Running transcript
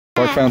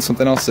Clark found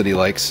something else that he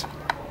likes.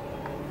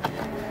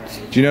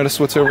 Do you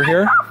notice what's over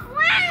here?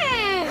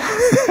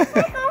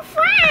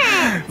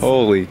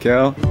 Holy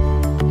cow.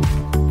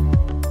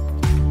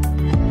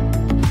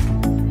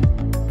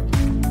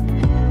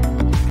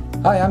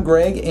 Hi, I'm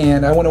Greg,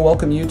 and I want to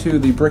welcome you to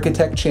the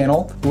Brickitect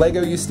channel.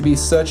 Lego used to be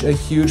such a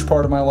huge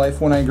part of my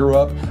life when I grew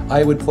up.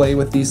 I would play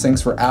with these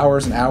things for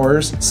hours and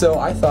hours, so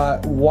I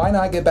thought, why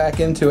not get back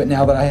into it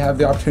now that I have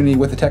the opportunity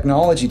with the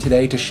technology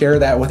today to share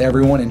that with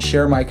everyone and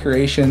share my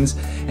creations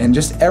and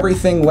just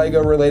everything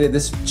Lego related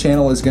this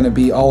channel is going to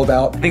be all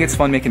about. I think it's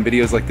fun making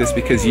videos like this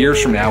because years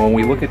from now, when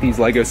we look at these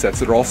Lego sets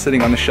that are all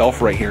sitting on the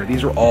shelf right here,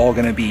 these are all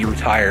going to be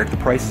retired. The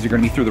prices are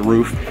going to be through the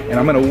roof, and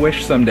I'm going to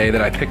wish someday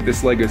that I picked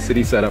this Lego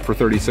City set up for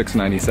 $36.97.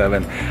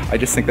 I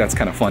just think that's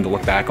kind of fun to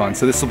look back on.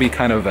 So this will be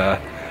kind of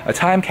a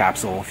time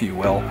capsule, if you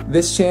will.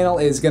 This channel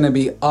is going to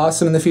be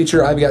awesome in the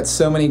future. I've got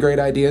so many great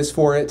ideas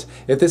for it.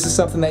 If this is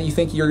something that you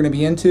think you're going to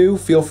be into,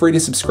 feel free to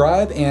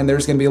subscribe, and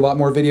there's going to be a lot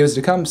more videos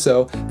to come.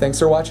 So thanks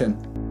for watching.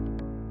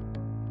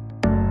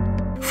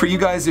 For you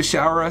guys to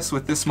shower us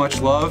with this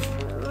much love,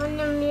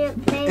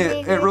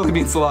 it really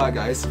means a lot,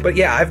 guys. But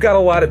yeah, I've got a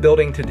lot of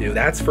building to do,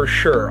 that's for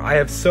sure. I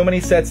have so many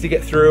sets to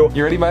get through.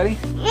 You ready, buddy?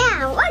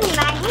 Yeah, what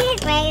about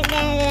this way?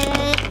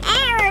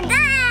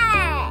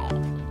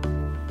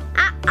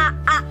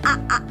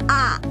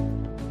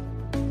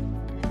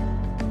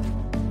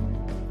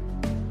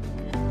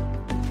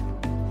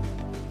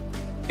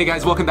 Hey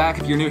guys, welcome back.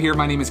 If you're new here,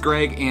 my name is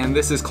Greg and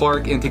this is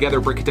Clark, and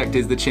together Brickitect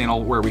is the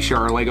channel where we share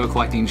our Lego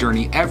collecting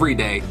journey every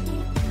day.